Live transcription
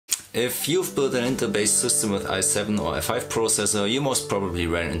If you've built an Intel-based system with i7 or i5 processor, you most probably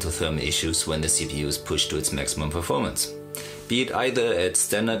ran into thermal issues when the CPU is pushed to its maximum performance. Be it either at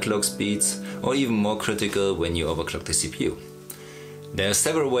standard clock speeds or even more critical when you overclock the CPU. There are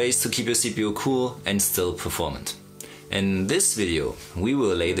several ways to keep your CPU cool and still performant. In this video we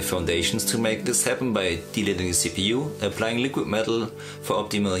will lay the foundations to make this happen by delidding the CPU, applying liquid metal for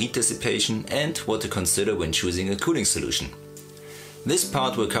optimal heat dissipation, and what to consider when choosing a cooling solution. This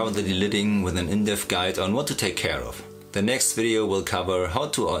part will cover the delidding with an in-depth guide on what to take care of. The next video will cover how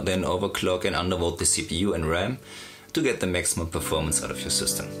to then overclock and undervolt the CPU and RAM to get the maximum performance out of your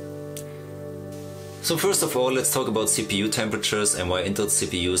system. So first of all, let's talk about CPU temperatures and why Intel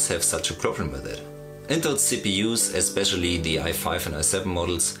CPUs have such a problem with it. Intel CPUs, especially the i5 and i7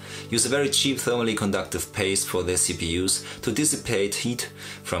 models, use a very cheap thermally conductive paste for their CPUs to dissipate heat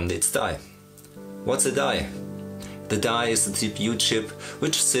from its die. What's a die? The die is the CPU chip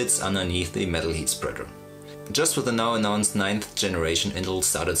which sits underneath the metal heat spreader. Just with the now announced 9th generation, Intel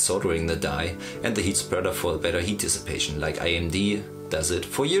started soldering the die and the heat spreader for better heat dissipation, like AMD does it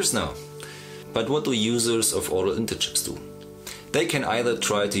for years now. But what do users of all Intel chips do? They can either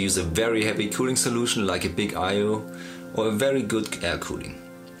try to use a very heavy cooling solution like a big I/O or a very good air cooling.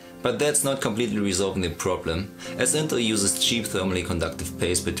 But that's not completely resolving the problem, as Intel uses cheap thermally conductive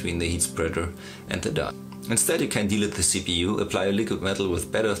paste between the heat spreader and the die. Instead, you can delid the CPU, apply a liquid metal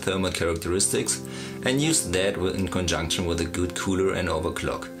with better thermal characteristics, and use that in conjunction with a good cooler and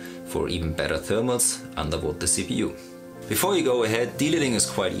overclock. For even better thermals, undervolt the CPU. Before you go ahead, delidding is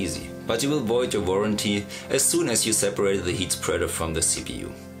quite easy, but you will void your warranty as soon as you separate the heat spreader from the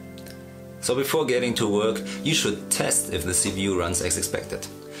CPU. So before getting to work, you should test if the CPU runs as expected.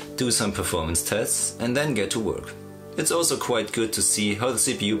 Do some performance tests and then get to work. It's also quite good to see how the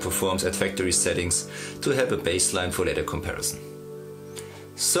CPU performs at factory settings to have a baseline for later comparison.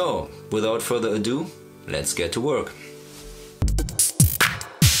 So, without further ado, let's get to work.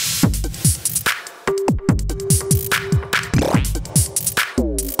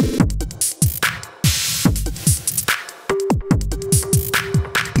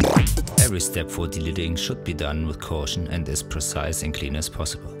 Every step for delidding should be done with caution and as precise and clean as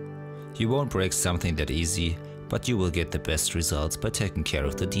possible. You won't break something that easy, but you will get the best results by taking care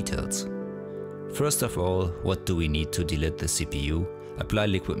of the details. First of all, what do we need to delid the CPU? Apply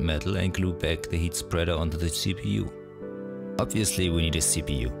liquid metal and glue back the heat spreader onto the CPU. Obviously we need a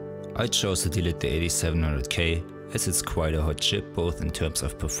CPU. I chose to delid the 8700K as it's quite a hot chip both in terms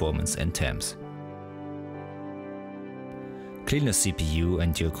of performance and temps. Clean the CPU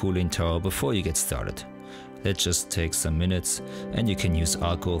and your cooling tower before you get started. That just takes some minutes, and you can use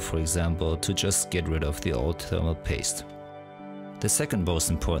alcohol, for example, to just get rid of the old thermal paste. The second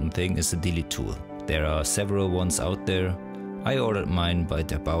most important thing is the delid tool. There are several ones out there. I ordered mine by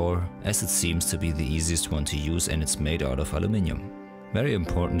Bauer, as it seems to be the easiest one to use and it's made out of aluminium. Very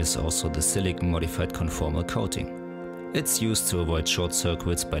important is also the Silicone modified conformal coating. It's used to avoid short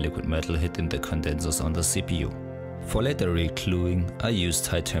circuits by liquid metal hitting the condensers on the CPU. For later re-gluing, I used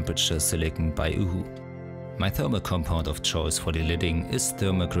high temperature silicone by Uhu. My thermal compound of choice for delidding is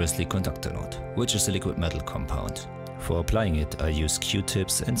Grizzly Conductonaut, which is a liquid metal compound. For applying it, I use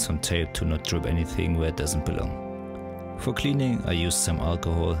Q-tips and some tape to not drip anything where it doesn't belong. For cleaning, I use some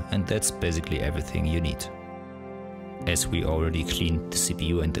alcohol, and that's basically everything you need. As we already cleaned the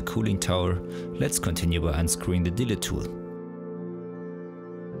CPU and the cooling tower, let's continue by unscrewing the delid tool.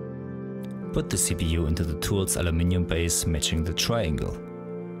 Put the CPU into the tool's aluminium base matching the triangle.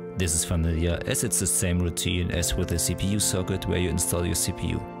 This is familiar as it's the same routine as with the CPU socket where you install your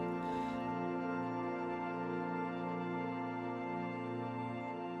CPU.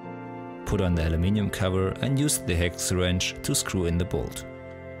 Put on the aluminium cover and use the hex wrench to screw in the bolt.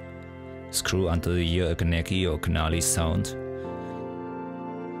 Screw until you hear a knacky or knarly sound.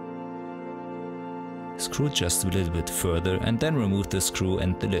 Screw just a little bit further and then remove the screw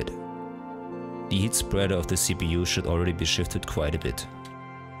and the lid. The heat spreader of the CPU should already be shifted quite a bit.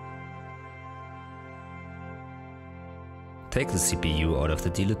 Take the CPU out of the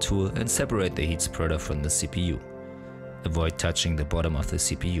delid tool and separate the heat spreader from the CPU. Avoid touching the bottom of the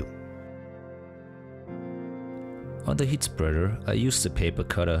CPU. On the heat spreader, I use the paper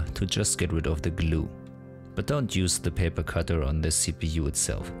cutter to just get rid of the glue. But don't use the paper cutter on the CPU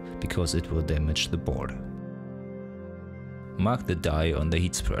itself, because it will damage the board. Mark the die on the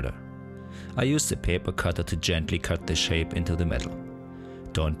heat spreader. I use the paper cutter to gently cut the shape into the metal.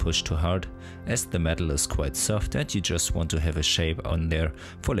 Don't push too hard, as the metal is quite soft and you just want to have a shape on there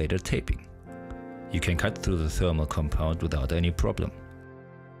for later taping. You can cut through the thermal compound without any problem.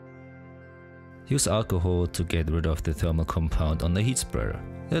 Use alcohol to get rid of the thermal compound on the heat spreader.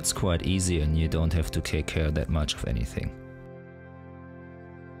 That's quite easy and you don't have to take care that much of anything.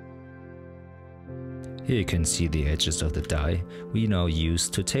 Here you can see the edges of the die we now use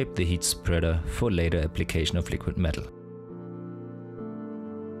to tape the heat spreader for later application of liquid metal.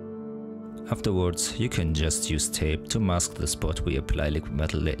 Afterwards, you can just use tape to mask the spot we apply liquid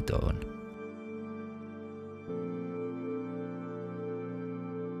metal later on.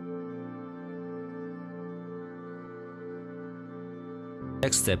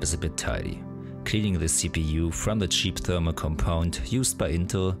 Next step is a bit tidy, cleaning the CPU from the cheap thermal compound used by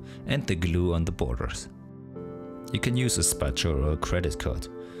Intel and the glue on the borders. You can use a spatula or a credit card.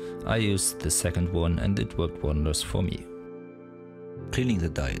 I used the second one and it worked wonders for me. Cleaning the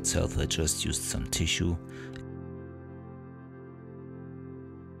die itself, I just used some tissue.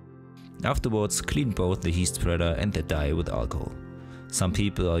 Afterwards, clean both the heat spreader and the die with alcohol. Some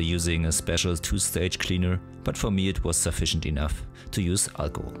people are using a special 2-stage cleaner, but for me it was sufficient enough to use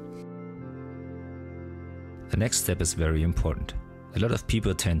alcohol. The next step is very important. A lot of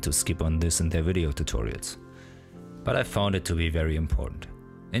people tend to skip on this in their video tutorials. But I found it to be very important.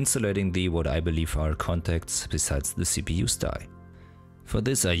 Insulating the what I believe are contacts besides the CPU's die. For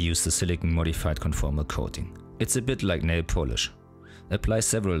this I use the silicone modified conformal coating. It's a bit like nail polish. Apply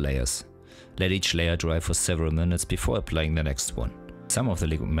several layers. Let each layer dry for several minutes before applying the next one. Some of the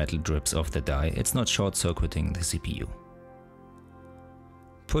liquid metal drips off the die, it's not short-circuiting the CPU.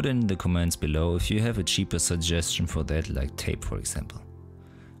 Put in the comments below if you have a cheaper suggestion for that, like tape for example.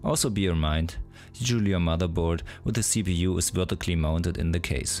 Also bear in mind, usually your motherboard with the CPU is vertically mounted in the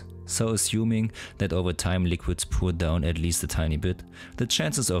case. So assuming that over time liquids pour down at least a tiny bit, the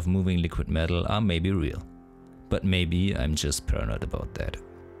chances of moving liquid metal are maybe real. But maybe I'm just paranoid about that.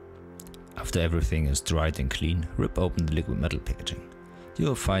 After everything is dried and clean, rip open the liquid metal packaging. You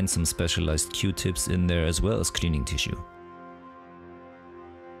will find some specialized Q-tips in there as well as cleaning tissue.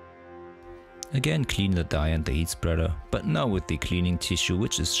 Again clean the die and the heat spreader, but now with the cleaning tissue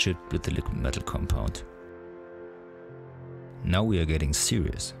which is shipped with the liquid metal compound. Now we are getting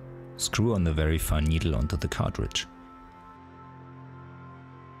serious. Screw on the very fine needle onto the cartridge.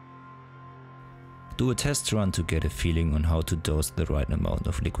 Do a test run to get a feeling on how to dose the right amount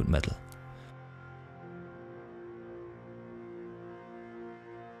of liquid metal.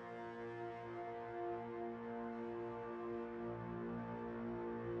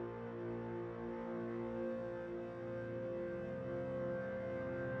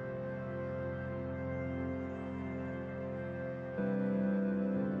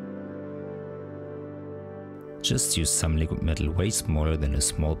 Just use some liquid metal way smaller than a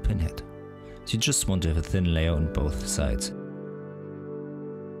small pinhead. You just want to have a thin layer on both sides.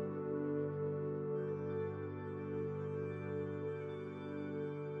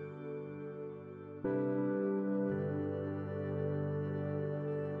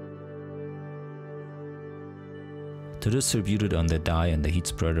 To distribute it on the die and the heat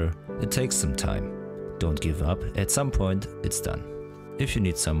spreader, it takes some time. Don't give up, at some point it's done. If you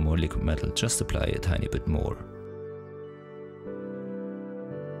need some more liquid metal, just apply a tiny bit more.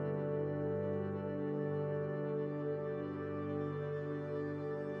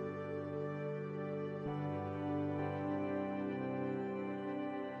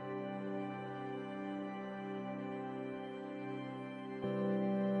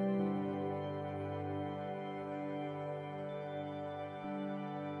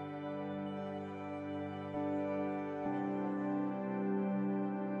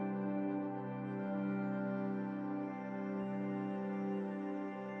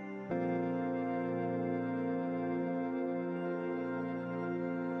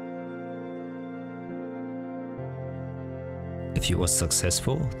 If you were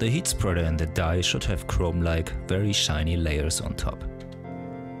successful, the heat spreader and the die should have chrome-like, very shiny layers on top.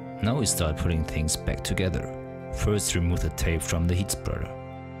 Now we start putting things back together. First remove the tape from the heat spreader.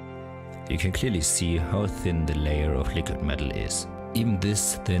 You can clearly see how thin the layer of liquid metal is. Even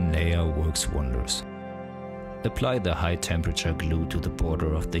this thin layer works wonders. Apply the high temperature glue to the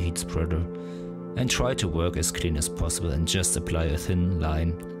border of the heat spreader and try to work as clean as possible and just apply a thin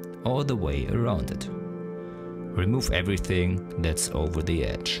line all the way around it. Remove everything that's over the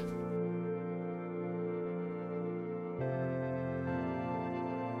edge.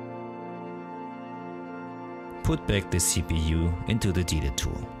 Put back the CPU into the Delid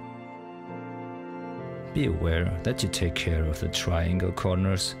tool. Be aware that you take care of the triangle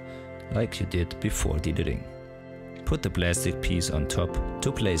corners like you did before delidding. Put the plastic piece on top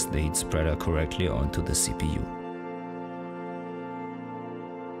to place the heat spreader correctly onto the CPU.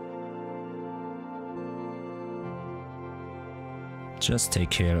 Just take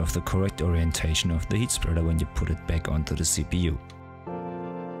care of the correct orientation of the heat spreader when you put it back onto the CPU.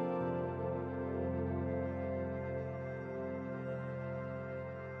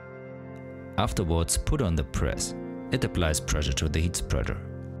 Afterwards, put on the press. It applies pressure to the heat spreader.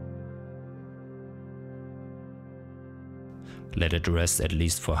 Let it rest at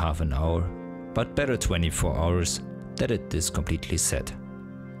least for half an hour, but better 24 hours, that it is completely set.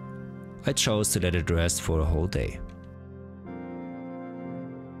 I chose to let it rest for a whole day.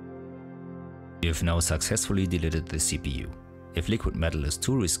 You have now successfully delidded the CPU. If liquid metal is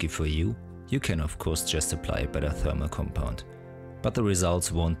too risky for you, you can of course just apply a better thermal compound, but the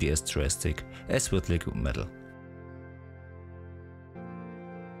results won't be as drastic as with liquid metal.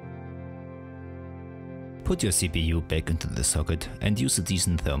 Put your CPU back into the socket and use a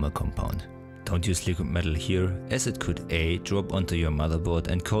decent thermal compound. Don't use liquid metal here, as it could A. drop onto your motherboard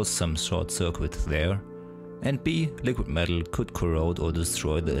and cause some short circuit there, and B. liquid metal could corrode or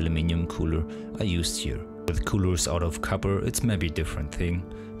destroy the aluminium cooler I used here. With coolers out of copper it's maybe a different thing,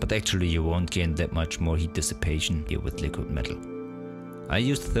 but actually you won't gain that much more heat dissipation here with liquid metal. I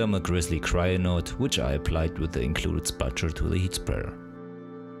used thermal Grizzly Cryonaut, which I applied with the included spatula to the heat spreader.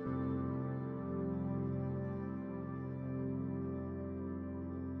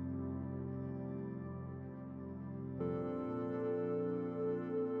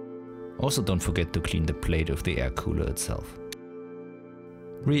 Also don't forget to clean the plate of the air cooler itself.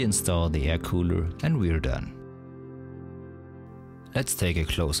 Reinstall the air cooler and we're done. Let's take a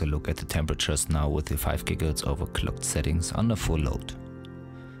closer look at the temperatures now with the 5 GHz overclocked settings under full load.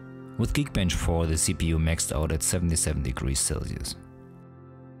 With Geekbench 4 the CPU maxed out at 77 degrees Celsius.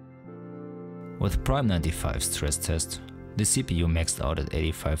 With Prime 95 stress test, the CPU maxed out at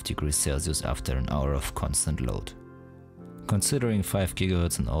 85 degrees Celsius after an hour of constant load. Considering 5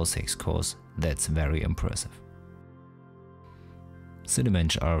 GHz and all 6 cores, that's very impressive.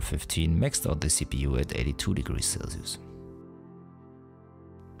 Cinebench R15 maxed out the CPU at 82 degrees Celsius.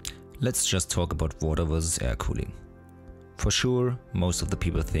 Let's just talk about water versus air cooling. For sure, most of the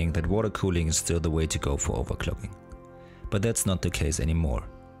people think that water cooling is still the way to go for overclocking. But that's not the case anymore.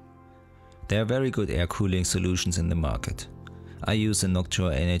 There are very good air cooling solutions in the market. I use a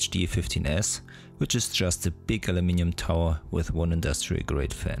Noctua NH-D15s, which is just a big aluminium tower with one industrial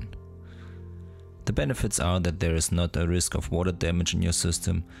grade fan. The benefits are that there is not a risk of water damage in your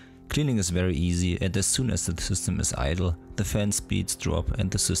system, cleaning is very easy, and as soon as the system is idle, the fan speeds drop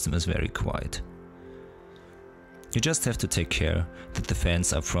and the system is very quiet. You just have to take care that the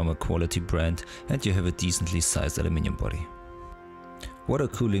fans are from a quality brand and you have a decently sized aluminium body. Water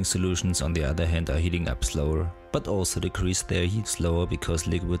cooling solutions on the other hand are heating up slower, but also decrease their heat slower because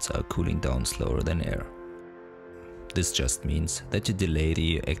liquids are cooling down slower than air. This just means that you delay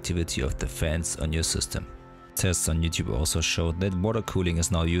the activity of the fans on your system. Tests on YouTube also showed that water cooling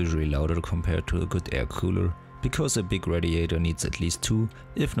is now usually louder compared to a good air cooler, because a big radiator needs at least 2,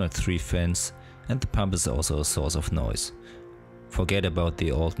 if not 3 fans, and the pump is also a source of noise. Forget about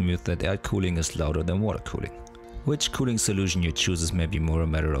the old myth that air cooling is louder than water cooling. Which cooling solution you choose is maybe more a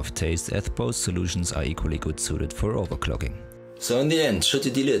matter of taste, as both solutions are equally good suited for overclocking. So in the end, should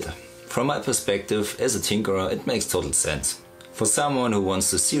you delid? From my perspective, as a tinkerer, it makes total sense. For someone who wants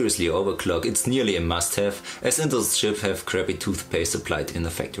to seriously overclock, it's nearly a must-have, as Intel's chips have crappy toothpaste applied in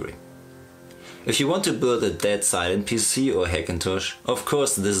the factory. If you want to build a dead silent PC or Hackintosh, of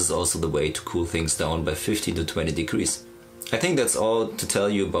course this is also the way to cool things down by 15 to 20 degrees. I think that's all to tell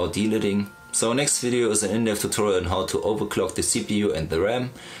you about delidding. So next video is an in-depth tutorial on how to overclock the CPU and the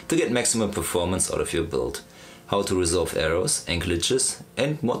RAM to get maximum performance out of your build, how to resolve errors and glitches,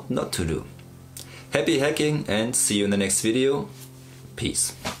 and what not to do. Happy hacking and see you in the next video.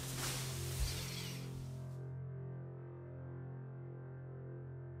 Peace.